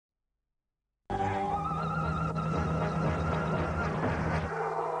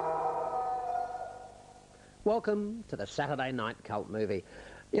Welcome to the Saturday Night Cult movie.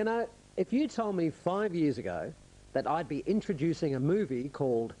 You know, if you told me 5 years ago that I'd be introducing a movie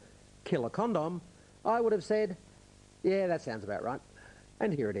called Killer Condom, I would have said, yeah, that sounds about right.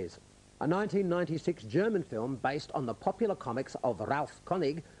 And here it is. A 1996 German film based on the popular comics of Ralph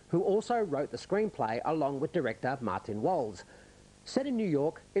Koenig, who also wrote the screenplay along with director Martin Walz. Set in New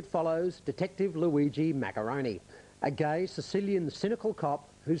York, it follows Detective Luigi Macaroni, a gay Sicilian cynical cop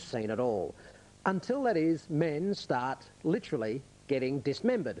who's seen it all. Until, that is, men start literally getting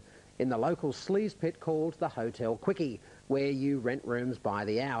dismembered in the local sleaze pit called the Hotel Quickie, where you rent rooms by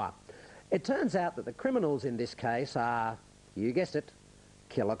the hour. It turns out that the criminals in this case are, you guessed it,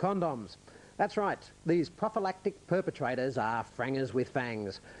 killer condoms. That's right, these prophylactic perpetrators are frangers with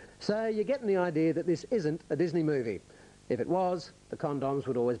fangs. So you're getting the idea that this isn't a Disney movie. If it was, the condoms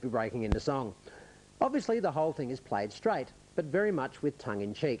would always be breaking into song. Obviously the whole thing is played straight, but very much with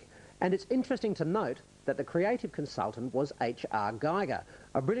tongue-in-cheek. And it's interesting to note that the creative consultant was H.R. Geiger,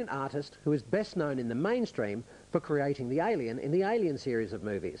 a brilliant artist who is best known in the mainstream for creating the alien in the Alien series of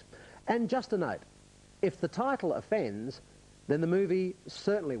movies. And just a note, if the title offends, then the movie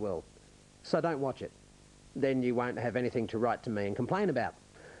certainly will. So don't watch it. Then you won't have anything to write to me and complain about.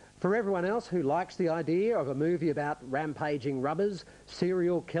 For everyone else who likes the idea of a movie about rampaging rubbers,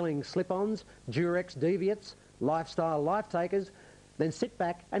 serial-killing slip-ons, Durex deviates, lifestyle life-takers, then sit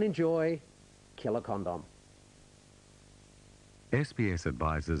back and enjoy Killer Condom. SBS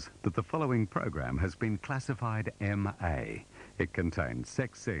advises that the following program has been classified MA. It contains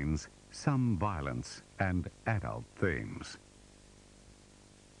sex scenes, some violence and adult themes.